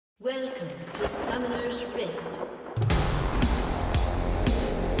Welcome to Summoner's Rift.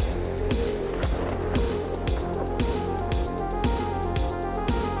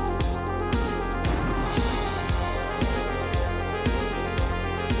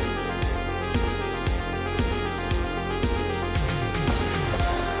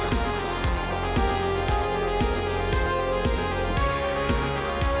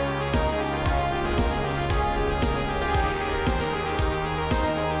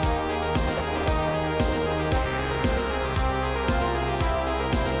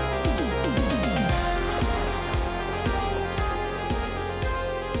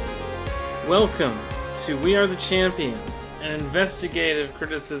 Welcome to We Are the Champions, an investigative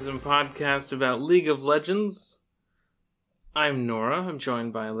criticism podcast about League of Legends. I'm Nora. I'm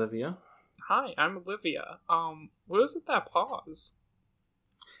joined by Olivia. Hi, I'm Olivia. What is with that pause?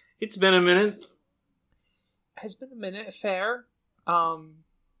 It's been a minute. Has been a minute, fair.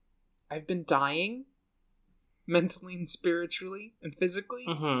 I've been dying. Mentally and spiritually and physically.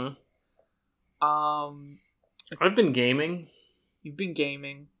 Mm-hmm. I've been gaming. You've been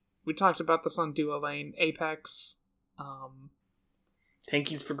gaming. We talked about this on Duo Lane, Apex,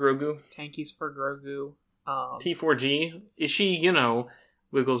 Tankies for Grogu. T4G. Is she,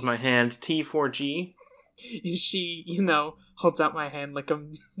 wiggles my hand, T4G? Is she, holds out my hand like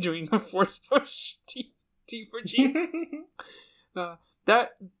I'm doing a force push, T4G?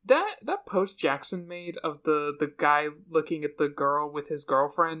 That post Jackson made of the guy looking at the girl with his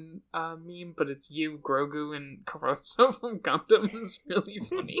girlfriend meme, but it's you, Grogu, and Caruso from Gundam is really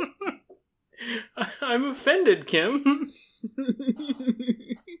funny. I'm offended, Kim.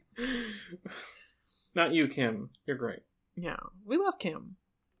 Not you, Kim. You're great. Yeah, we love Kim.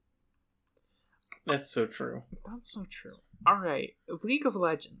 That's so true. That's so true. Alright, League of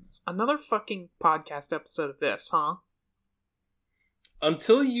Legends. Another fucking podcast episode of this, huh?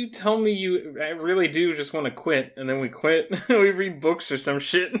 Until you tell me I really do just want to quit, and then we quit. We read books or some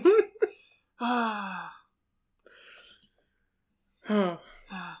shit.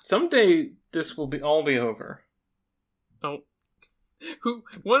 Someday this will all be over. Oh.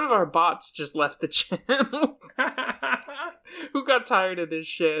 One of our bots just left the channel. Who got tired of this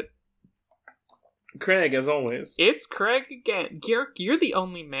shit? Craig, as always. It's Craig again. You're the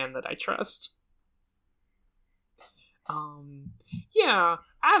only man that I trust. Yeah,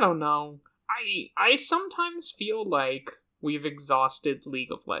 I don't know. I sometimes feel like we've exhausted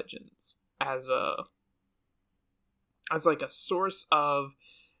League of Legends as like a source of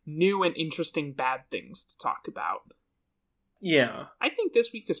new and interesting bad things to talk about. Yeah. I think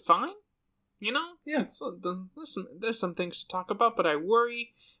this week is fine. Yeah. There's some things to talk about, but I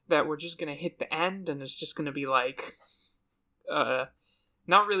worry that we're just gonna hit the end and it's just gonna be like,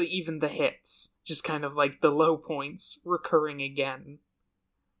 not really even the hits, just kind of like the low points recurring again.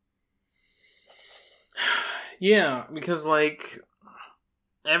 Yeah, because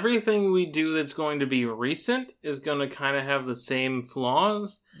everything we do that's going to be recent is going to kind of have the same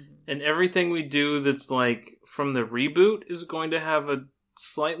flaws, and everything we do that's from the reboot is going to have a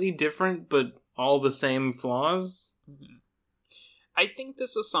slightly different but all the same flaws. Mm-hmm. I think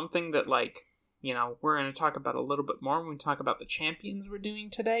this is something that we're going to talk about a little bit more when we talk about the champions we're doing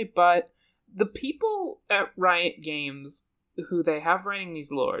today, but the people at Riot Games who they have writing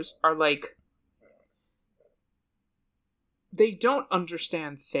these lores are they don't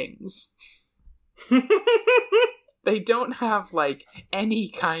understand things. They don't have any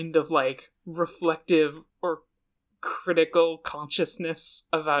kind of reflective or critical consciousness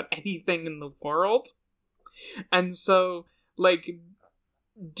about anything in the world. And so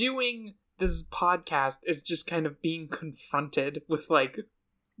doing this podcast is just kind of being confronted with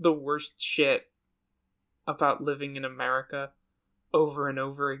the worst shit about living in America over and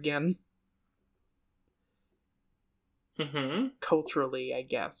over again. Mm-hmm. Culturally, I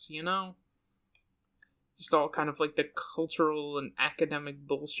guess, just all kind of the cultural and academic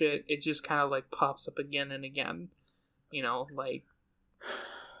bullshit. It just kind of pops up again and again, I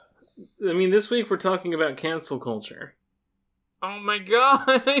mean, this week we're talking about cancel culture. Oh my god,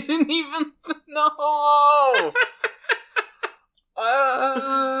 I didn't even know!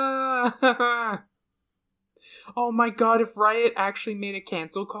 Oh my god, if Riot actually made a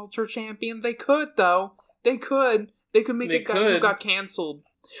cancel culture champion, they could, though. They could make a guy who got canceled.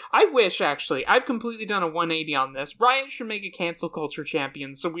 I wish, actually. I've completely done a 180 on this. Riot should make a cancel culture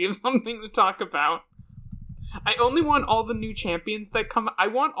champion, so we have something to talk about. I only want all the new champions I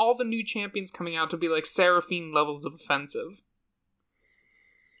want all the new champions coming out to be Seraphine levels of offensive.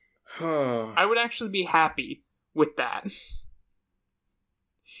 I would actually be happy with that.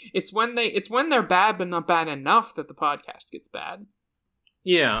 It's when they're bad but not bad enough that the podcast gets bad.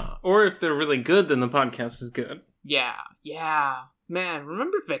 Yeah, or if they're really good, then the podcast is good. Yeah. Man,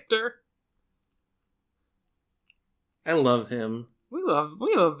 remember Victor? I love him. We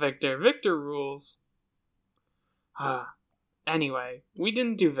love Victor. Victor rules. Anyway, we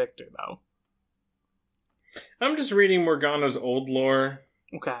didn't do Victor, though. I'm just reading Morgana's old lore.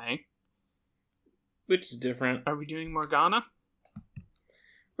 Okay. Which is different. Are we doing Morgana?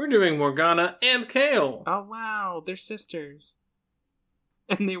 We're doing Morgana and Kayle. Oh, wow. They're sisters.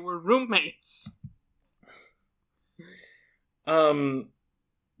 And they were roommates.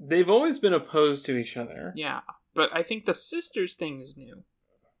 They've always been opposed to each other. Yeah, but I think the sisters thing is new.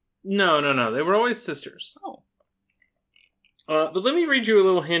 No. They were always sisters. Oh. But let me read you a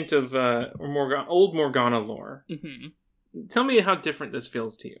little hint of old Morgana lore. Mm-hmm. Tell me how different this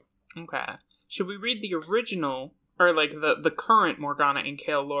feels to you. Okay. Should we read the original, or like the current Morgana and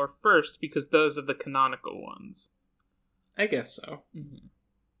Kayle lore first, because those are the canonical ones? I guess so. Mm-hmm.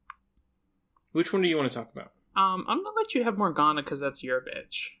 Which one do you want to talk about? I'm gonna let you have Morgana, because that's your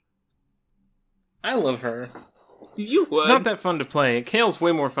bitch. I love her. You would. She's not that fun to play. Kayle's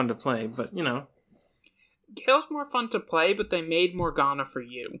way more fun to play, but, you know. Kayle's more fun to play, but they made Morgana for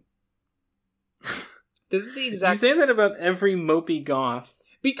you. This is the exact... You say that about every mopey goth.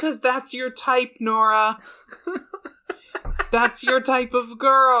 Because that's your type, Nora. That's your type of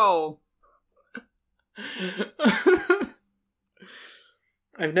girl.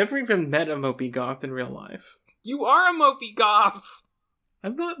 I've never even met a mopey goth in real life. You are a mopey goth.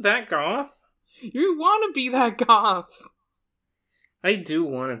 I'm not that goth. You want to be that goth. I do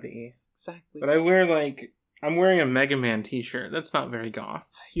want to be. Exactly. But I'm wearing a Mega Man t-shirt. That's not very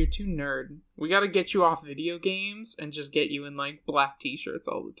goth. You're too nerd. We gotta get you off video games and just get you in, like, black t-shirts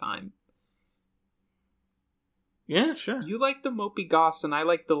all the time. Yeah, sure. You like the mopey goths, and I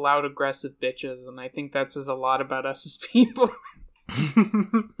like the loud, aggressive bitches, and I think that says a lot about us as people.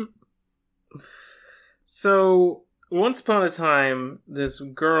 So, once upon a time, this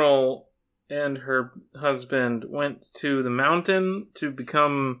girl and her husband went to the mountain to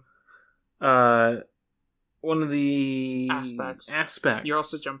become one of the aspects. You're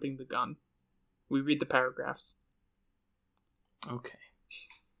also jumping the gun. We read the paragraphs. Okay.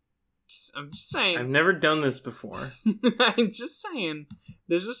 I'm just saying. I've never done this before. I'm just saying.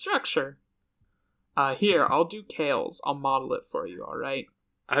 There's a structure. Here, I'll do Kayle's. I'll model it for you, alright?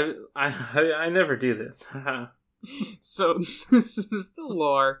 I never do this. So, this is the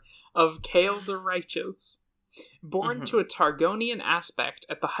lore of Kayle the Righteous. Born to a Targonian aspect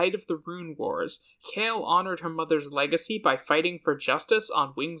at the height of the Rune Wars, Kayle honored her mother's legacy by fighting for justice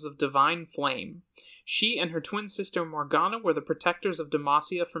on wings of divine flame. She and her twin sister Morgana were the protectors of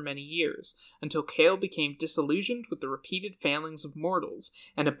Demacia for many years, until Kayle became disillusioned with the repeated failings of mortals,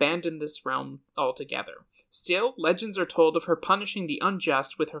 and abandoned this realm altogether. Still, legends are told of her punishing the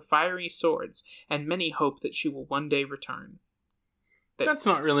unjust with her fiery swords, and many hope that she will one day return. That's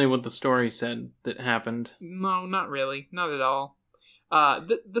not really what the story said that happened. No, not really. Not at all.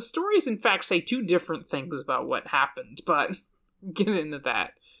 The stories, in fact, say two different things about what happened, but we'll get into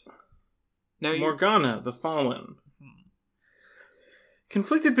that. Now Morgana, the Fallen.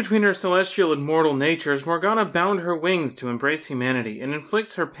 Conflicted between her celestial and mortal natures, Morgana bound her wings to embrace humanity, and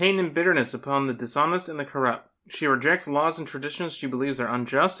inflicts her pain and bitterness upon the dishonest and the corrupt. She rejects laws and traditions she believes are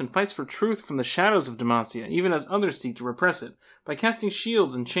unjust, and fights for truth from the shadows of Demacia, even as others seek to repress it, by casting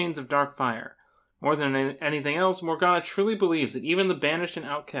shields and chains of dark fire. More than anything else, Morgana truly believes that even the banished and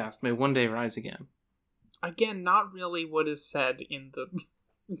outcast may one day rise again. Again, not really what is said in the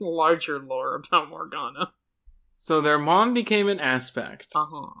larger lore about Morgana. So their mom became an aspect.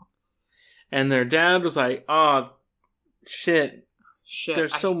 Uh-huh. And their dad was like, shit.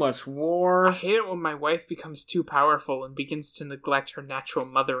 There's so much war. I hate it when my wife becomes too powerful and begins to neglect her natural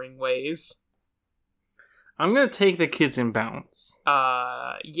mothering ways. I'm gonna take the kids in balance.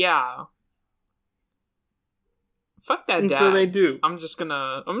 Yeah. Fuck that dad. And so they do. I'm just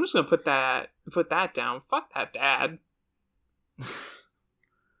gonna put that down. Fuck that dad. This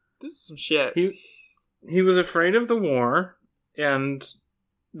is some shit. He was afraid of the war and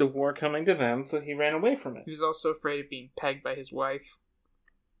the war coming to them, so he ran away from it. He was also afraid of being pegged by his wife.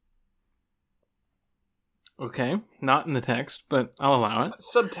 Okay, not in the text, but I'll allow it.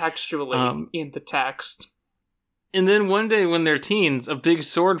 Subtextually in the text. And then one day when they're teens, a big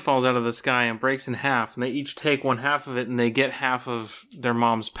sword falls out of the sky and breaks in half, and they each take one half of it, and they get half of their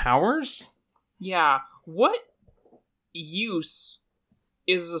mom's powers? Yeah. What use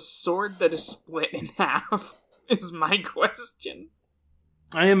is a sword that is split in half, is my question.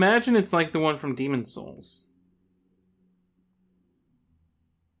 I imagine it's like the one from Demon's Souls.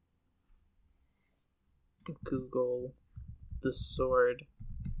 Google the sword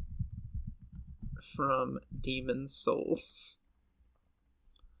from Demon Souls.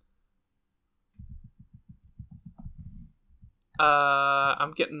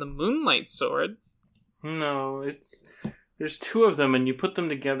 I'm getting the Moonlight Sword. No, there's two of them, and you put them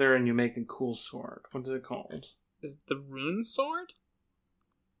together and you make a cool sword. What is it called? Is it the Rune Sword?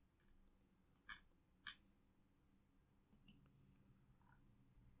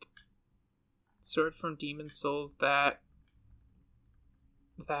 Sword from Demon Souls that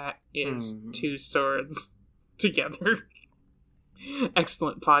is two swords together.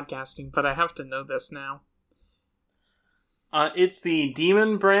 Excellent podcasting, but I have to know this now. It's the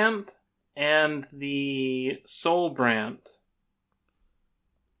Demon Brand and the Soul Brand.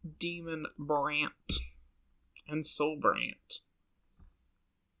 Demon Brand and Soul Brand.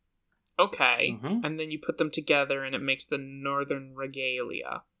 Okay, and then you put them together and it makes the Northern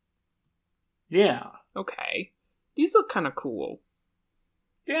Regalia. Yeah. Okay. These look kind of cool.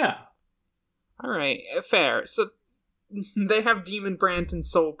 Yeah. Alright, fair. So, they have Demon Brand and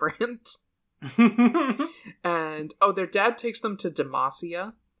Soul Brand. And, their dad takes them to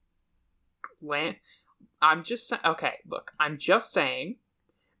Demacia. I'm just saying,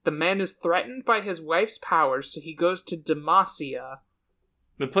 the man is threatened by his wife's powers, so he goes to Demacia.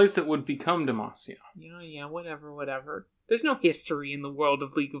 The place that would become Demacia. Yeah, whatever. There's no history in the world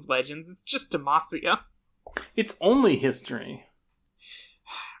of League of Legends, it's just Demacia. It's only history.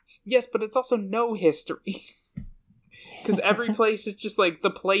 Yes, but it's also no history. Because every place is just like the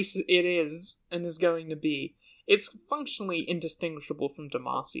place it is and is going to be. It's functionally indistinguishable from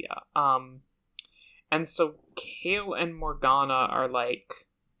Demacia. And so Kayle and Morgana are like...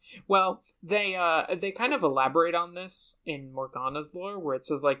 Well, they kind of elaborate on this in Morgana's lore, where it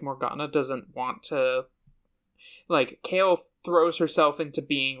says, like, Morgana doesn't want to... Like, Kayle throws herself into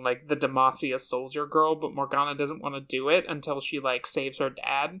being, like, the Demacia soldier girl, but Morgana doesn't want to do it until she, like, saves her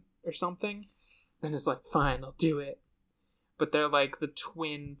dad or something. Then it's like, fine, I'll do it. But they're, like, the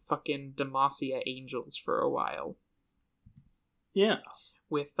twin fucking Demacia angels for a while. Yeah.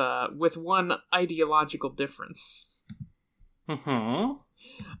 With one ideological difference. Mm-hmm.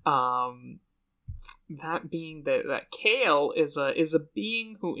 That being that Kayle is a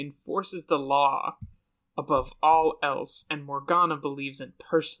being who enforces the law above all else, and Morgana believes in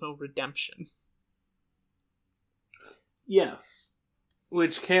personal redemption. Yes.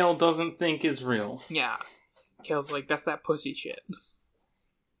 Which Kayle doesn't think is real. Yeah. Kayle's like, that's that pussy shit.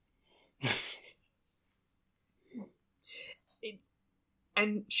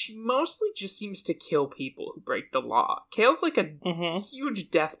 And she mostly just seems to kill people who break the law. Kayle's like a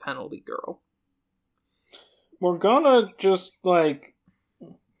huge death penalty girl. Morgana just, like,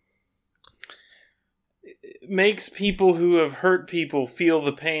 makes people who have hurt people feel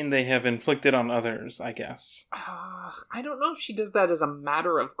the pain they have inflicted on others, I guess. I don't know if she does that as a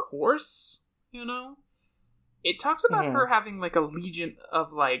matter of course, you know? It talks about her having, like, a legion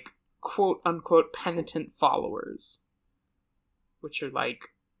of, like, quote-unquote penitent followers. Which are, like,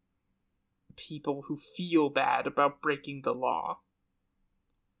 people who feel bad about breaking the law.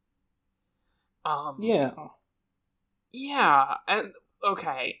 Yeah. Yeah, and,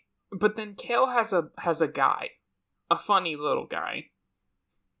 okay. But then Kayle has a guy. A funny little guy.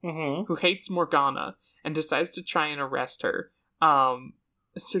 Who hates Morgana and decides to try and arrest her.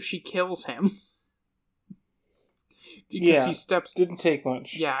 So she kills him. Because he steps... Didn't take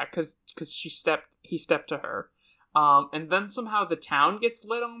much. Yeah, because he stepped to her. And then somehow the town gets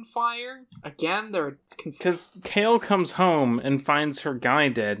lit on fire. Again, they're because Kayle comes home and finds her guy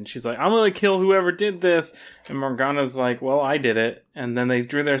dead, and she's like, "I'm gonna kill whoever did this." And Morgana's like, "Well, I did it." And then they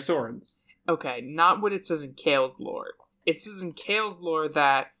drew their swords. Okay, not what it says in Kayle's lore. It says in Kayle's lore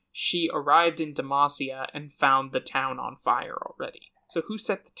that she arrived in Demacia and found the town on fire already. So who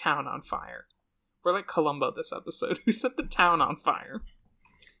set the town on fire? We're like Columbo this episode. Who set the town on fire?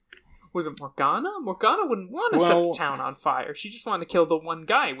 Was it Morgana? Morgana wouldn't want to set the town on fire. She just wanted to kill the one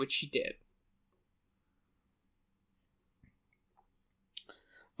guy, which she did.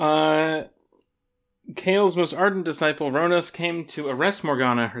 Kayle's most ardent disciple, Ronus, came to arrest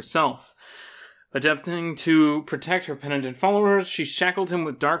Morgana herself. Attempting to protect her penitent followers, she shackled him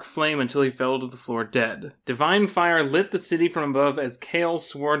with dark flame until he fell to the floor dead. Divine fire lit the city from above as Kayle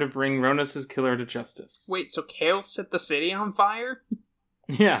swore to bring Ronus' killer to justice. Wait, so Kayle set the city on fire?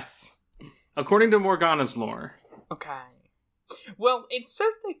 Yes. According to Morgana's lore. Okay. Well, it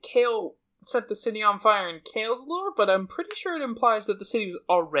says that Kayle set the city on fire in Kayle's lore, but I'm pretty sure it implies that the city was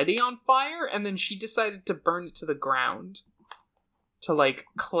already on fire, and then she decided to burn it to the ground. to, like,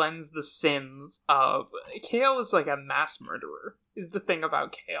 cleanse the sins of... Kayle is, like, a mass murderer, is the thing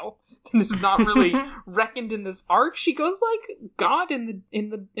about Kayle. And is not really reckoned in this arc. She goes like God in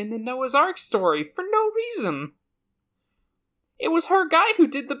the Noah's Ark story for no reason. It was her guy who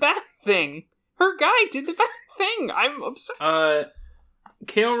did the bad thing. Her guy did the bad thing. I'm upset.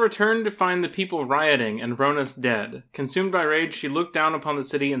 Kayle returned to find the people rioting and Ronus dead. Consumed by rage, she looked down upon the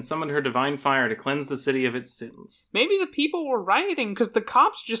city and summoned her divine fire to cleanse the city of its sins. Maybe the people were rioting because the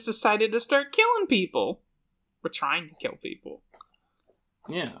cops just decided to start killing people. We're trying to kill people.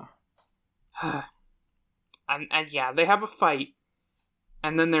 Yeah. and yeah, they have a fight.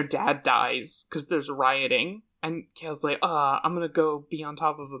 And then their dad dies because there's rioting. And Kayle's like, I'm gonna go be on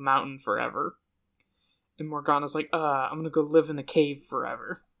top of a mountain forever. And Morgana's like, I'm gonna go live in a cave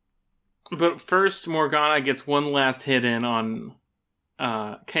forever. But first, Morgana gets one last hit in on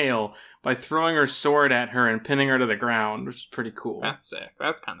Kayle by throwing her sword at her and pinning her to the ground, which is pretty cool. That's sick.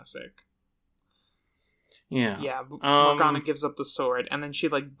 That's kind of sick. Yeah. Yeah, Morgana gives up the sword, and then she,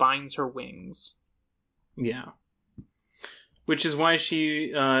 like, binds her wings. Yeah. Which is why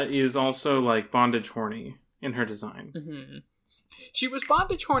she is also, like, bondage horny in her design. Mm-hmm. She was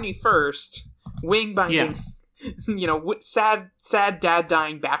bondage horny first, wing binding, you know, sad dad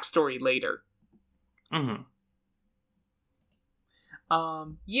dying backstory later. Mm-hmm.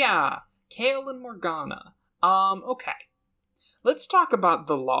 Yeah, Kayle and Morgana. Okay. Let's talk about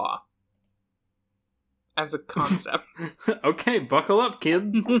the law. As a concept. Okay, buckle up,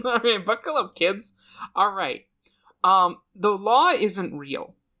 kids. Alright, buckle up, kids. Alright. The law isn't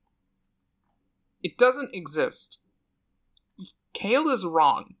real. It doesn't exist. Kayle is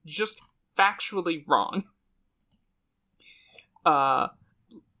wrong. Just factually wrong.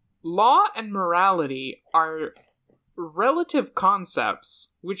 Law and morality are relative concepts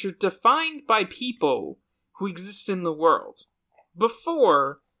which are defined by people who exist in the world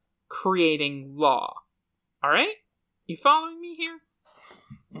before creating law. Alright? You following me here?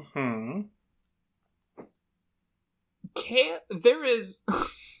 Mm-hmm. There is...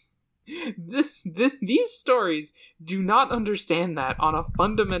 these stories do not understand that on a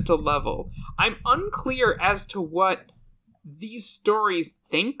fundamental level. I'm unclear as to what these stories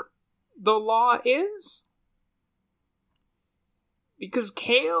think the law is. Because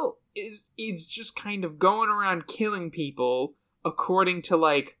Kayle is just kind of going around killing people according to,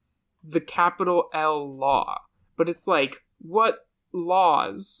 like, the capital L law. But it's like, what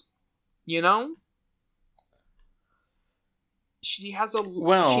laws? You know? She has a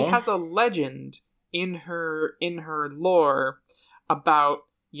legend in her lore about,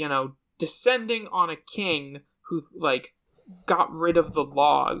 you know, descending on a king who, like, got rid of the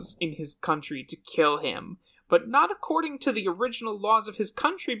laws in his country to kill him. But not according to the original laws of his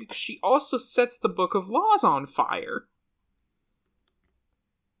country, because she also sets the Book of Laws on fire.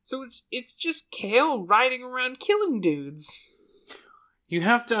 So it's just Kayle riding around killing dudes. You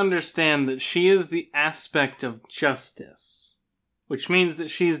have to understand that she is the aspect of justice, which means that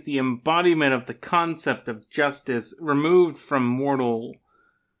she is the embodiment of the concept of justice removed from mortal,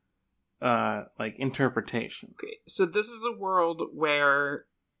 interpretation. Okay, so this is a world where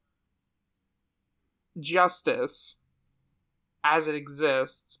justice, as it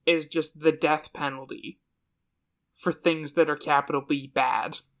exists, is just the death penalty for things that are capital B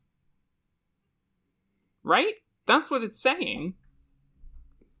bad. Right? That's what it's saying.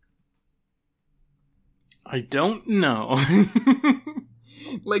 I don't know.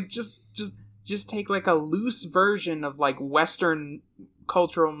 Like, just take, like, a loose version of, like, Western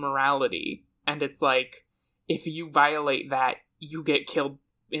cultural morality, and it's like, if you violate that, you get killed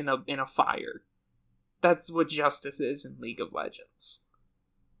in a fire. That's what justice is in League of Legends.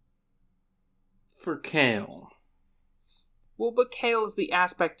 For Kayle. Well, but Kayle is the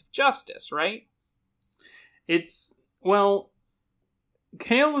aspect of justice, right?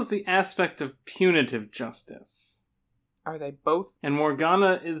 Kayle is the aspect of punitive justice. Are they both? And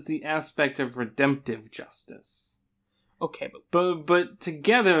Morgana is the aspect of redemptive justice. Okay, but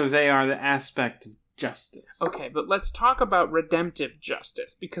together they are the aspect of justice. Okay, but let's talk about redemptive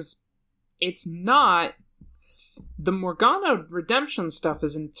justice, because it's not... The Morgana redemption stuff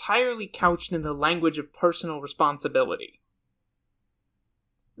is entirely couched in the language of personal responsibility.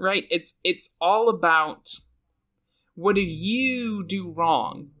 Right? It's all about... What did you do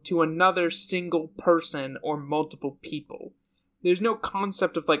wrong to another single person or multiple people? There's no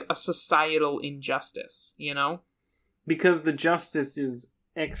concept of, like, a societal injustice, you know? Because the justice is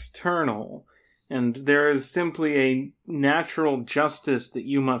external, and there is simply a natural justice that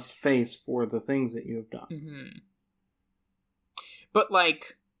you must face for the things that you have done. Mm-hmm. But,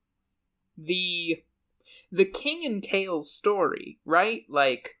 like, the the king in Kayle's story, right?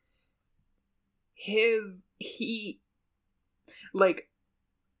 Like,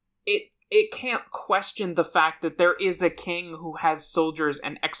 it can't question the fact that there is a king who has soldiers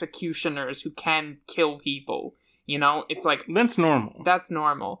and executioners who can kill people. You know, it's like... That's normal. That's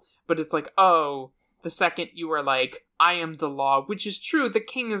normal. But it's like, oh, the second you are like, I am the law, which is true, the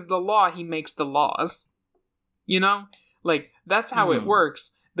king is the law, he makes the laws. You know? Like, that's how it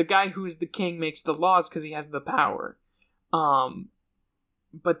works. The guy who is the king makes the laws because he has the power.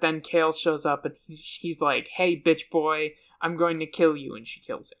 But then Kayle shows up and he's like, hey, bitch boy, I'm going to kill you, and she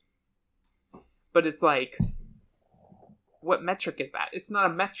kills him. But it's like, what metric is that? It's not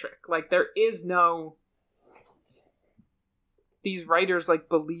a metric. Like, there is no... These writers, like,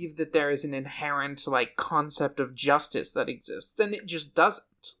 believe that there is an inherent, like, concept of justice that exists, and it just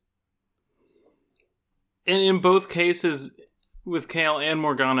doesn't. And in both cases, with Kayle and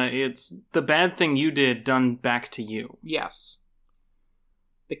Morgana, it's the bad thing you did done back to you. Yes.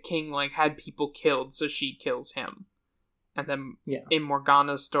 The king, like, had people killed, so she kills him. And then in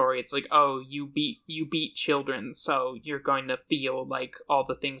Morgana's story, it's like, oh, you beat children, so you're going to feel, like, all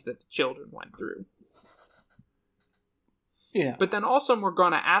the things that the children went through. Yeah. But then also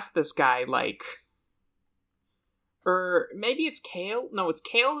Morgana asked this guy, like... Or maybe it's Kayle? No, it's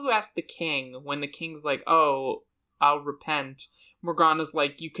Kayle who asked the king, when the king's like, oh, I'll repent. Morgana's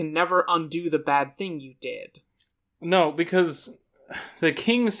like, you can never undo the bad thing you did. No, because the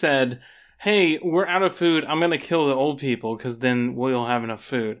king said, hey, we're out of food, I'm gonna kill the old people, because then we'll have enough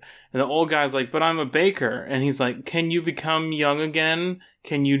food. And the old guy's like, but I'm a baker. And he's like, can you become young again?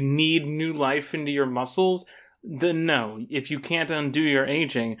 Can you knead new life into your muscles? Then no, if you can't undo your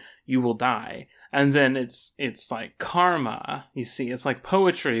aging, you will die. And then it's like karma, you see. It's like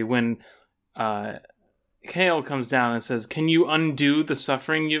poetry when Kayle comes down and says, can you undo the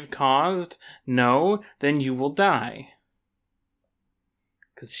suffering you've caused? No, then you will die.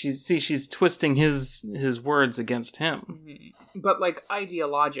 Because she's twisting his words against him. Mm-hmm. But, like,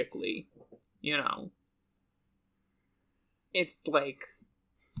 ideologically, you know, it's like...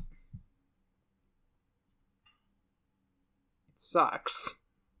 sucks.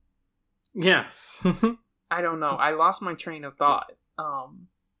 Yes. I don't know. I lost my train of thought.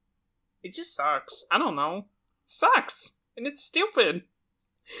 It just sucks. I don't know. It sucks. And it's stupid.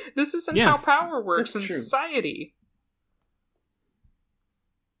 This isn't how power works in society.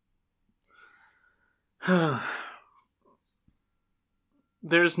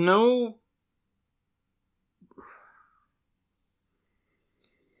 There's no...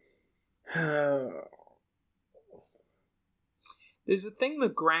 There's a thing the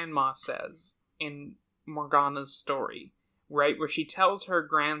grandma says in Morgana's story, right? Where she tells her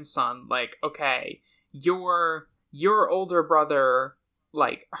grandson, like, okay, your older brother,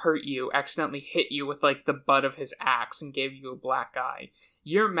 like, hurt you, accidentally hit you with, like, the butt of his axe and gave you a black eye.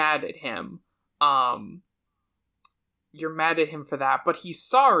 You're mad at him. You're mad at him for that, but he's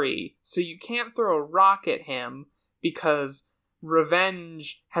sorry, so you can't throw a rock at him because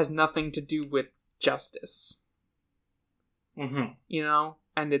revenge has nothing to do with justice. Mm-hmm. You know?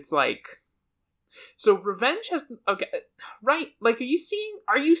 And it's like... So revenge has... Okay, right, like, are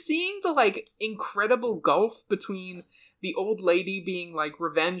you seeing the, like, incredible gulf between the old lady being like,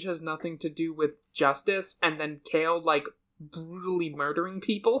 revenge has nothing to do with justice, and then Kayle, like, brutally murdering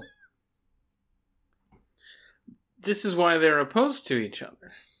people? This is why they're opposed to each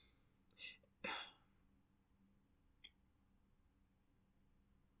other.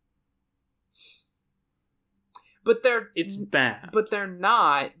 But it's bad. But they're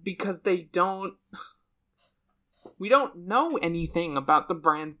not, because we don't know anything about the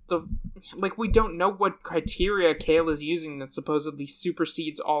brands. Like, we don't know what criteria Kayle is using that supposedly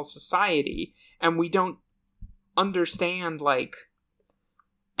supersedes all society. And we don't understand, like...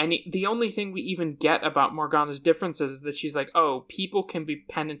 And the only thing we even get about Morgana's differences is that she's like, oh, people can be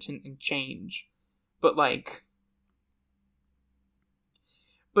penitent and change. But, like...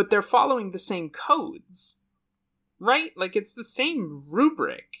 But they're following the same codes. Right? Like, it's the same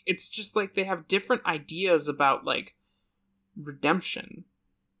rubric. It's just, like, they have different ideas about, like, redemption.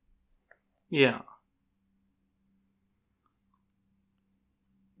 Yeah.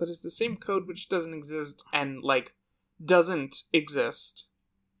 But it's the same code which doesn't exist and, like, doesn't exist,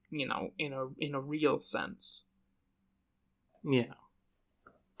 you know, in a real sense. Yeah.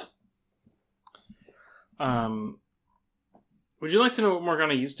 Would you like to know what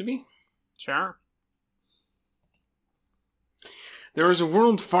Morgana used to be? Sure. There is a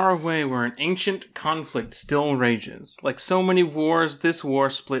world far away where an ancient conflict still rages. Like so many wars, this war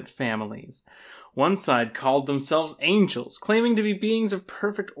split families. One side called themselves angels, claiming to be beings of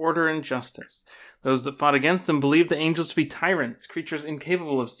perfect order and justice. Those that fought against them believed the angels to be tyrants, creatures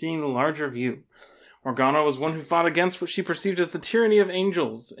incapable of seeing the larger view. Morgana was one who fought against what she perceived as the tyranny of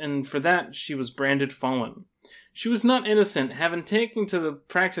angels, and for that she was branded fallen. She was not innocent, having taken to the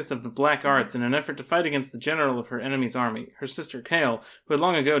practice of the black arts in an effort to fight against the general of her enemy's army, her sister Kayle, who had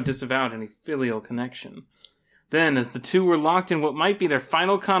long ago disavowed any filial connection. Then, as the two were locked in what might be their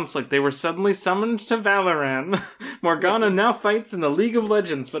final conflict, they were suddenly summoned to Valoran. Morgana now fights in the League of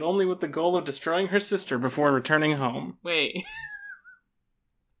Legends, but only with the goal of destroying her sister before returning home. Wait.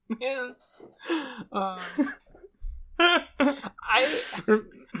 Man.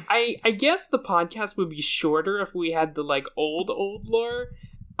 I guess the podcast would be shorter if we had the, like, old lore.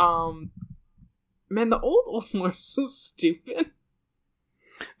 Man, the old lore is so stupid.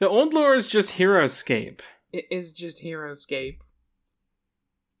 The old lore is just Heroescape. It is just Heroescape.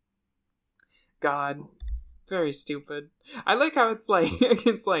 God. Very stupid. I like how it's like,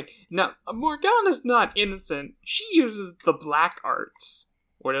 no, Morgana's not innocent. She uses the black arts.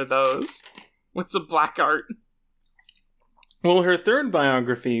 What are those? What's a black art? Well, her third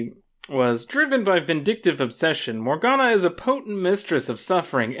biography was driven by vindictive obsession. Morgana is a potent mistress of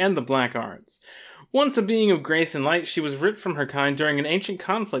suffering and the black arts. Once a being of grace and light, she was ripped from her kind during an ancient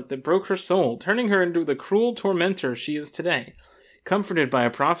conflict that broke her soul, turning her into the cruel tormentor she is today. Comforted by a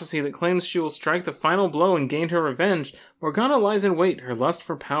prophecy that claims she will strike the final blow and gain her revenge, Morgana lies in wait, her lust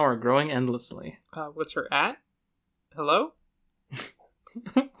for power growing endlessly. What's her at? Hello?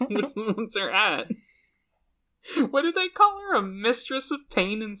 What's her at? What did they call her? A mistress of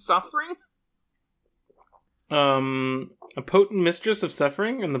pain and suffering? A potent mistress of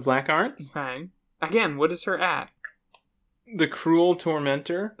suffering and the black arts? Okay. Again, what is her at? The cruel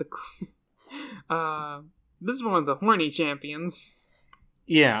tormentor. This is one of the horny champions.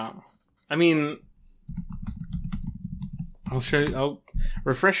 Yeah. I mean, I'll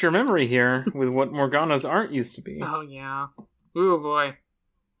refresh your memory here with what Morgana's art used to be. Oh, yeah. Ooh, boy.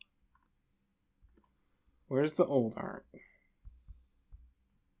 Where's the old art?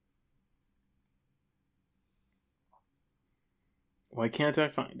 Why can't I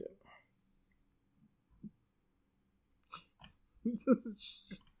find it?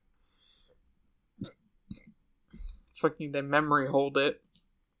 Fucking, they memory hold it.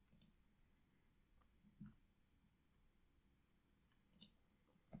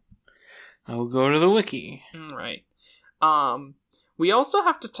 I'll go to the wiki. Alright. We also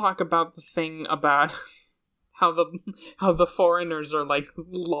have to talk about the thing about how the foreigners are, like,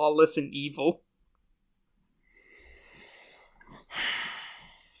 lawless and evil.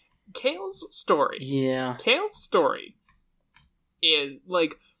 Kayle's story. Yeah. Kayle's story is,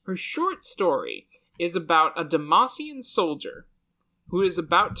 like, her short story is about a Demacian soldier who is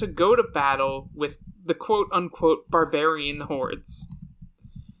about to go to battle with the quote-unquote barbarian hordes.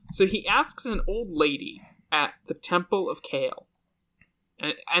 So he asks an old lady at the Temple of Kayle,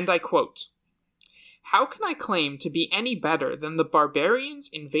 and I quote, "How can I claim to be any better than the barbarians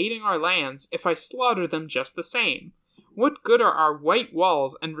invading our lands if I slaughter them just the same? What good are our white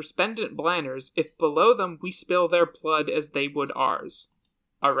walls and resplendent banners if below them we spill their blood as they would ours?"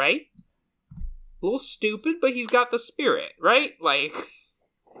 Alright? A little stupid, but he's got the spirit, right? Like,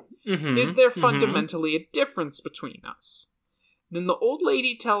 is there fundamentally a difference between us? Then the old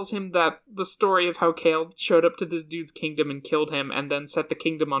lady tells him that the story of how Kayle showed up to this dude's kingdom and killed him and then set the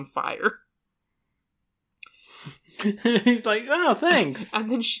kingdom on fire. He's like, oh, thanks.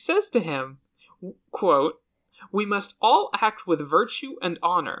 And then she says to him, quote, "We must all act with virtue and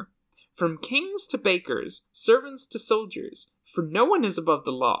honor, from kings to bakers, servants to soldiers, for no one is above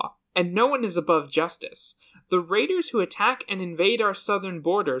the law, and no one is above justice. The raiders who attack and invade our southern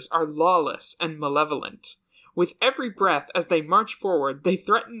borders are lawless and malevolent. With every breath as they march forward, they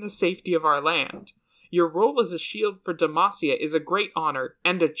threaten the safety of our land. Your role as a shield for Demacia is a great honor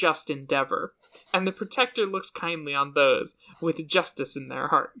and a just endeavor, and the Protector looks kindly on those with justice in their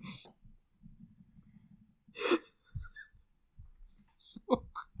hearts."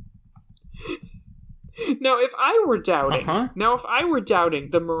 Now, if I were doubting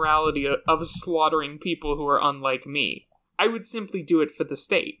the morality of slaughtering people who are unlike me, I would simply do it for the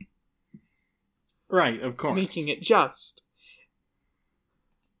state. Right, of course. Making it just.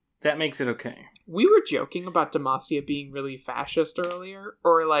 That makes it okay. We were joking about Demacia being really fascist earlier,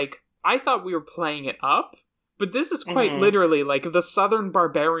 or, like, I thought we were playing it up, but this is quite literally, like, the southern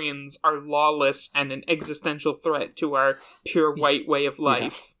barbarians are lawless and an existential threat to our pure white way of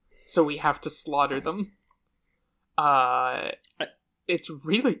life, so we have to slaughter them. It's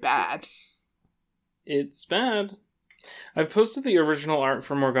really bad. It's bad. I've posted the original art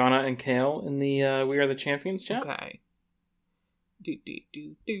for Morgana and Kayle in the We Are the Champions chat. Okay. Do do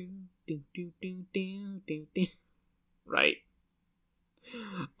do do do do do do do do. Right.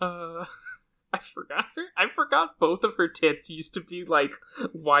 I forgot her. I forgot both of her tits used to be like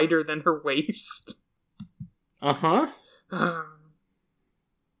wider than her waist. Uh-huh.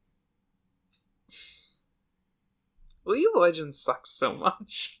 League of Legends sucks so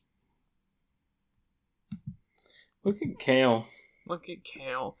much. Look at Kayle. Look at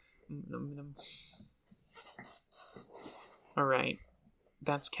Kayle. Alright.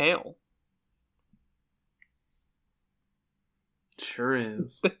 That's Kayle. Sure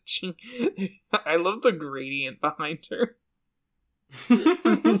is. I love the gradient behind her.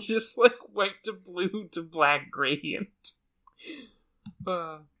 Just like white to blue to black gradient.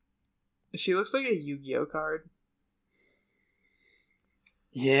 She looks like a Yu-Gi-Oh card.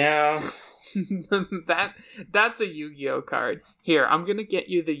 Yeah. That's a Yu-Gi-Oh card. Here, I'm gonna get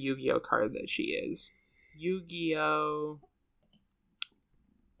you the Yu-Gi-Oh card that she is. Yu-Gi-Oh.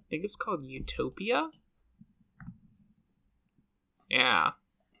 I think it's called Utopia. Yeah.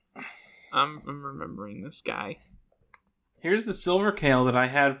 I'm remembering this guy. Here's the silver Kayle that I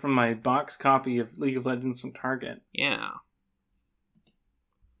had from my box copy of League of Legends from Target. Yeah.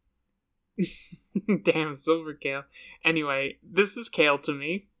 Damn, silver Kayle. Anyway, this is Kayle to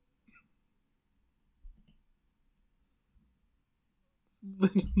me. It's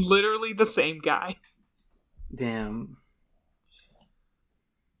literally the same guy. Damn.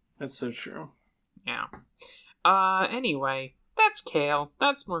 That's so true. Yeah. Anyway, that's Kayle.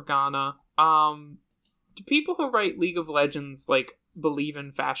 That's Morgana. Do people who write League of Legends, like, believe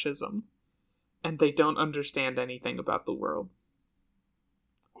in fascism? And they don't understand anything about the world?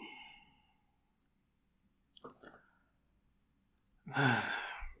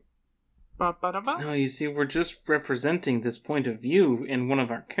 No, you see, we're just representing this point of view in one of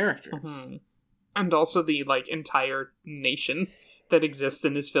our characters. Mm-hmm. And also the, like, entire nation that exists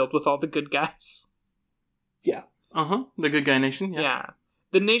and is filled with all the good guys. Yeah. Uh-huh. The good guy nation, yeah.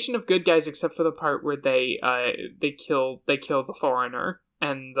 The nation of good guys, except for the part where they kill the foreigner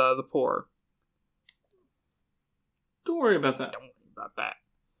and the poor. Don't worry about that. Don't worry about that.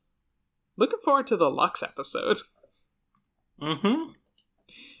 Looking forward to the Lux episode. Mm-hmm.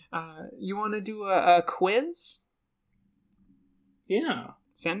 You want to do a quiz? Yeah.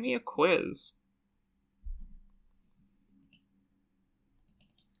 Send me a quiz.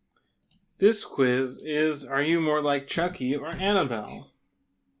 This quiz is, are you more like Chucky or Annabelle?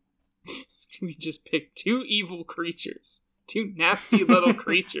 We just picked two evil creatures. Two nasty little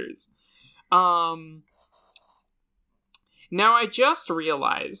creatures. Now I just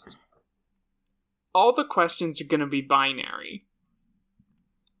realized all the questions are going to be binary.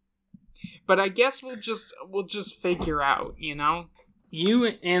 But I guess we'll just figure out, you know? You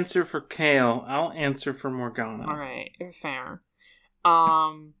answer for Kayle, I'll answer for Morgana. Alright, fair.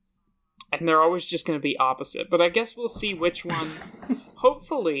 And they're always just going to be opposite. But I guess we'll see which one.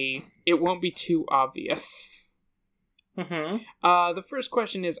 Hopefully, it won't be too obvious. Mm-hmm. The first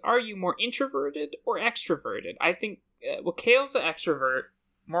question is, are you more introverted or extroverted? I think, Kayle's the extrovert.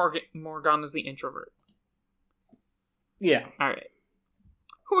 Morgana's the introvert. Yeah. Alright.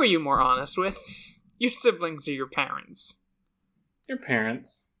 Who are you more honest with? Your siblings or your parents? Your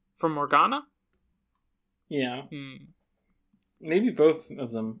parents. For Morgana? Yeah. Maybe both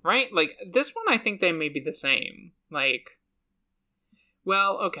of them. Right? Like, this one I think they may be the same. Like,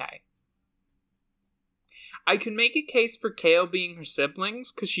 well, okay. I can make a case for Kayle being her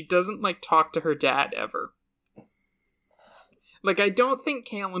siblings, because she doesn't, like, talk to her dad ever. Like, I don't think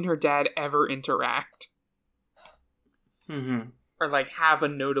Kayle and her dad ever interact. Mm-hmm. Or, like, have a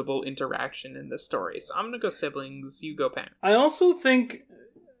notable interaction in this story. So I'm gonna go siblings, you go parents. I also think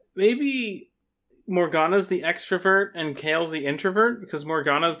maybe Morgana's the extrovert and Kayle's the introvert, because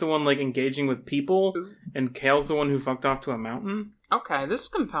Morgana's the one, like, engaging with people, Ooh. and Kayle's the one who fucked off to a mountain. Okay, this is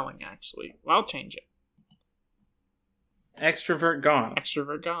compelling, actually. Well, I'll change it. Extrovert goth.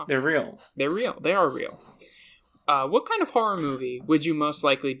 Extrovert goth. They're real. They're real. They are real. What kind of horror movie would you most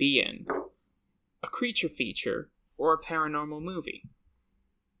likely be in? A creature feature or a paranormal movie?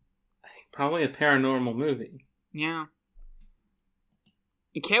 Probably a paranormal movie. Yeah.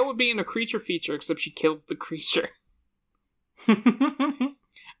 Kayle would be in a creature feature, except she kills the creature. Pick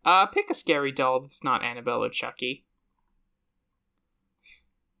a scary doll that's not Annabelle or Chucky.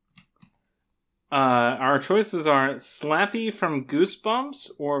 Our choices are Slappy from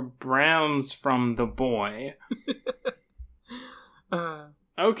Goosebumps or Brahms from The Boy.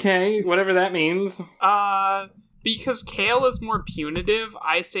 Okay, whatever that means. Because Kayle is more punitive,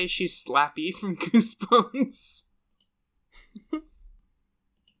 I say she's Slappy from Goosebumps.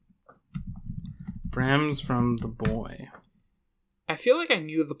 Brams from The Boy. I feel like I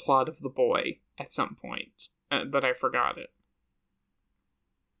knew the plot of The Boy at some point, but I forgot it.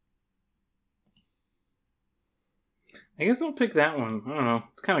 I guess I'll pick that one. I don't know.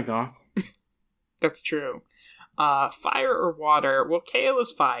 It's kind of goth. That's true. Fire or water? Well, Kayle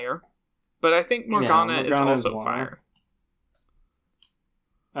is fire, but I think Morgana is also fire.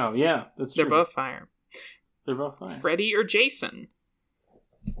 Oh, yeah, that's true. They're both fire. They're both fire. Freddy or Jason?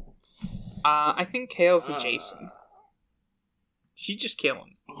 I think Kayle's a Jason. She just kill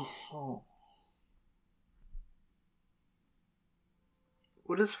him. Oh.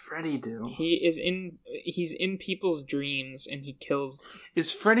 What does Freddy do? He's in people's dreams and he kills.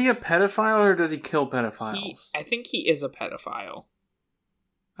 Is Freddy a pedophile or does he kill pedophiles? I think he is a pedophile.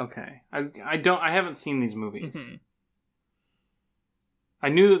 Okay. I haven't seen these movies. Mm-hmm. I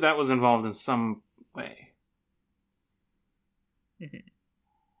knew that was involved in some way. Mm-hmm.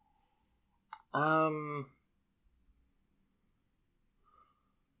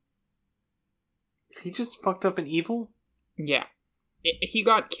 Is he just fucked up and evil? Yeah. He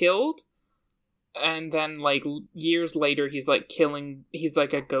got killed, and then, like, years later, he's like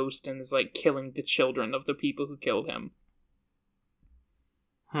a ghost and is, like, killing the children of the people who killed him.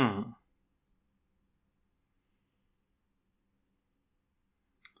 I'm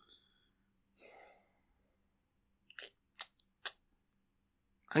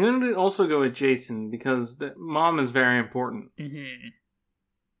going to also go with Jason, because the mom is very important. Mm-hmm.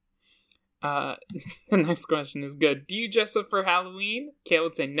 The next question is good. Do you dress up for Halloween? Kayle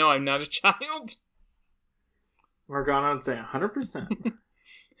would say, no, I'm not a child. Morgana would say 100%.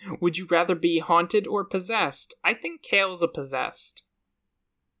 Would you rather be haunted or possessed? I think Kayle's a possessed.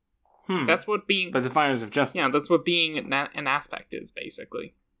 That's what being... By the fires of justice. Yeah, that's what being an aspect is,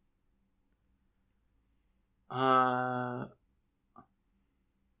 basically. I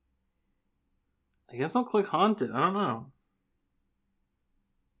guess I'll click haunted. I don't know.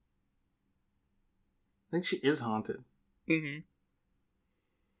 I think she is haunted. Mm-hmm.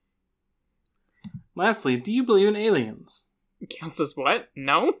 Lastly, do you believe in aliens? Kayle says what?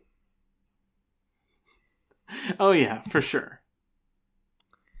 No? Oh yeah, for sure.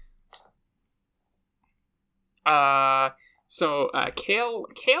 Kayle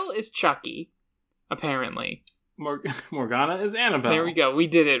is Chucky, apparently. Morgana is Annabelle. There we go. We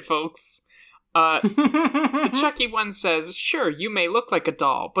did it, folks. The Chucky one says, sure, you may look like a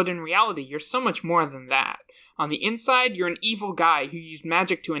doll, but in reality, you're so much more than that. On the inside, you're an evil guy who used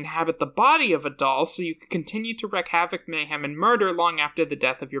magic to inhabit the body of a doll so you can continue to wreak havoc, mayhem, and murder long after the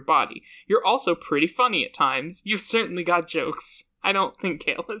death of your body. You're also pretty funny at times. You've certainly got jokes. I don't think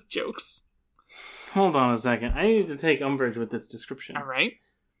Kayle has jokes. Hold on a second. I need to take umbrage with this description. All right.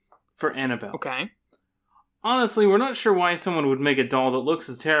 For Annabelle. Okay. Honestly, we're not sure why someone would make a doll that looks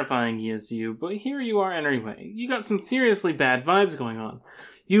as terrifying as you, but here you are anyway. You got some seriously bad vibes going on.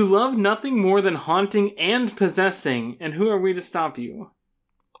 You love nothing more than haunting and possessing, and who are we to stop you?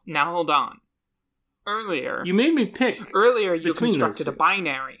 Now hold on. Earlier... You made me pick. Earlier you constructed a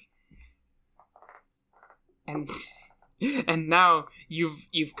binary. And now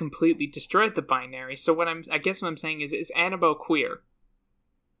you've completely destroyed the binary, so I guess what I'm saying is Annabelle queer?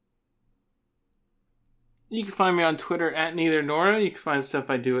 You can find me on Twitter at Neither Nora. You can find stuff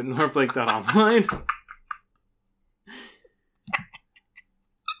I do at norablake.online.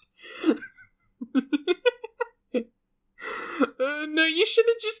 No, you should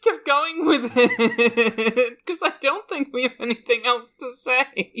have just kept going with it. Because I don't think we have anything else to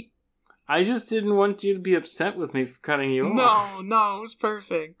say. I just didn't want you to be upset with me for cutting you off. No, it was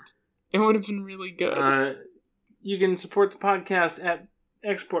perfect. It would have been really good. You can support the podcast at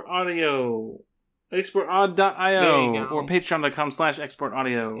Export Audio. exportaud.io or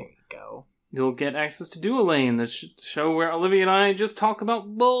patreon.com/exportaudio. There you go. You'll get access to Duolane, the show where Olivia and I just talk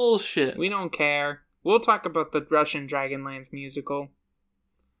about bullshit. We don't care. We'll talk about the Russian Dragonlance musical.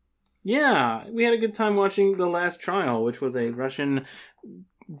 Yeah, we had a good time watching The Last Trial, which was a Russian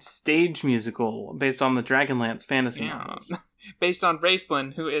stage musical based on the Dragonlance fantasy novels. Based on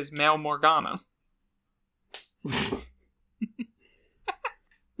Raceland, who is male Morgana.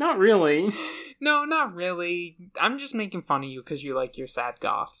 Not really. No, not really. I'm just making fun of you because you like your sad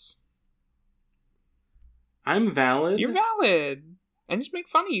goths. I'm valid. You're valid. I just make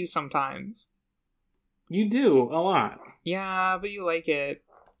fun of you sometimes. You do, a lot. Yeah, but you like it.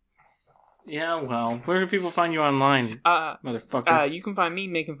 Yeah, well, where can people find you online, motherfucker? You can find me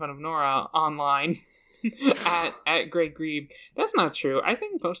making fun of Nora online at Greg Grebe. That's not true. I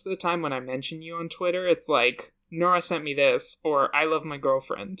think most of the time when I mention you on Twitter, it's like, Nora sent me this, or I love my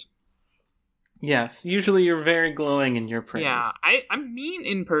girlfriend. Yes, usually you're very glowing in your praise. Yeah, I'm mean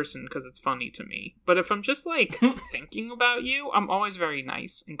in person because it's funny to me. But if I'm just, like, thinking about you, I'm always very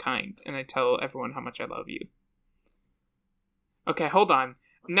nice and kind. And I tell everyone how much I love you. Okay, hold on.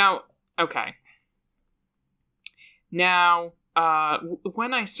 Now, okay. Now,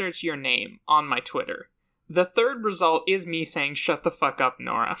 when I search your name on my Twitter, the third result is me saying, shut the fuck up,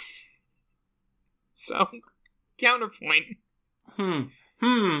 Nora. So, counterpoint.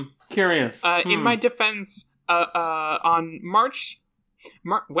 Curious. In my defense, on March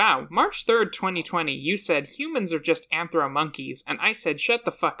 3rd, 2020, you said humans are just anthro-monkeys, and I said, shut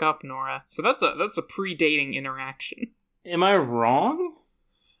the fuck up, Nora. So that's a pre-dating interaction. Am I wrong?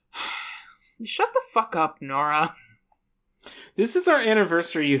 Shut the fuck up, Nora. This is our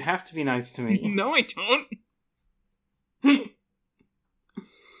anniversary. You have to be nice to me. No, I don't.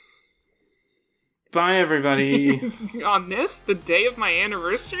 Bye, everybody. On this, the day of my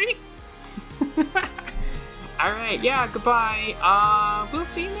anniversary? Alright, yeah, goodbye. We'll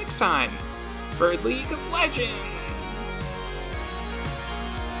see you next time for League of Legends.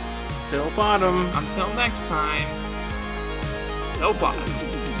 Phil Bottom. Until next time, Phil Bottom.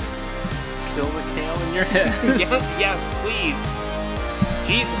 Kill the Kayle in your head. Yes, please.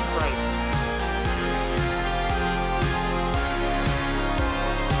 Jesus Christ.